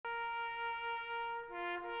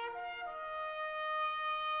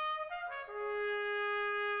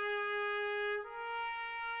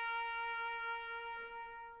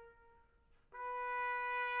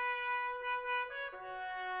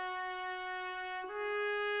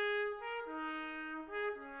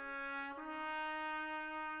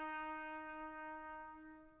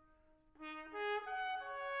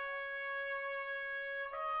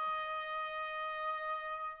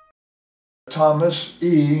Thomas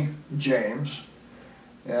E. James,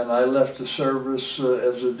 and I left the service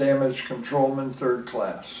as a damage controlman, 3rd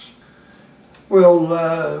class.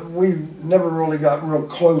 Well, we never really got real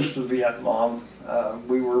close to Vietnam.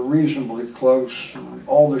 We were reasonably close.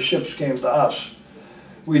 All the ships came to us.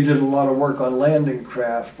 We did a lot of work on landing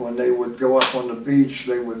craft. When they would go up on the beach,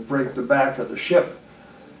 they would break the back of the ship.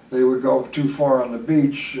 They would go too far on the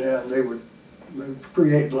beach, and they would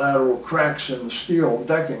create lateral cracks in the steel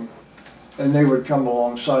decking, and they would come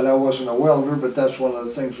alongside. I wasn't a welder, but that's one of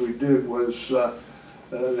the things we did was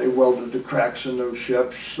they welded the cracks in those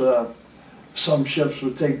ships. Some ships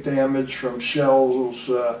would take damage from shells,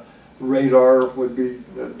 radar would be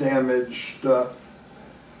damaged,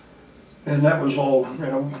 and that was all, you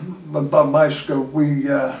know, above my scope. We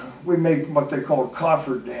make what they call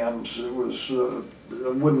coffer dams. It was a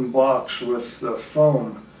wooden box with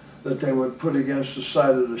foam that they would put against the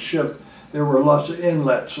side of the ship. There were lots of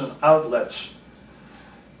inlets and outlets.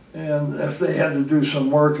 And if they had to do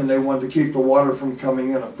some work and they wanted to keep the water from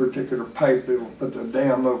coming in a particular pipe, they would put the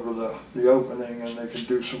dam over the opening and they could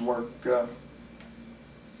do some work.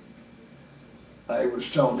 I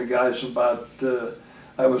was telling the guys about,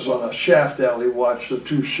 I was on a shaft alley watch. The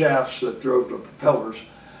 2 shafts that drove the propellers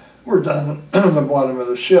were down on the bottom of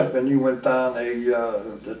the ship, and you went down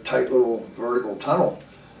a tight little vertical tunnel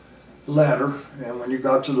ladder, and when you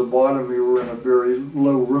got to the bottom you were in a very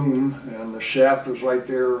low room, and the shaft was right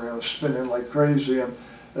there, spinning like crazy, and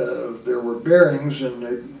there were bearings in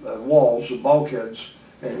the walls, the bulkheads,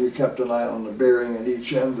 and you kept an eye on the bearing at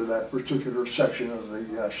each end of that particular section of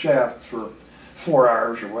the shaft for 4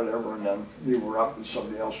 hours or whatever, and then you were up and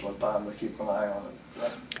somebody else went down to keep an eye on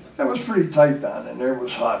it. That was pretty tight down, and there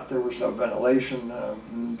was hot. There was no ventilation,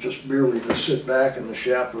 just barely to sit back, and the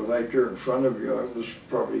shaft was right there in front of you. It was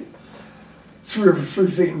probably 3 or 3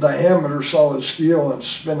 feet in diameter, solid steel, and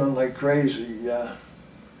spinning like crazy.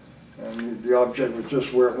 And the object was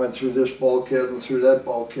just where it went through this bulkhead and through that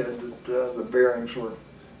bulkhead. That the bearings were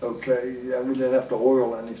okay. Yeah, we didn't have to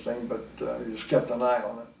oil anything, but you just kept an eye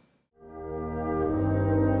on it.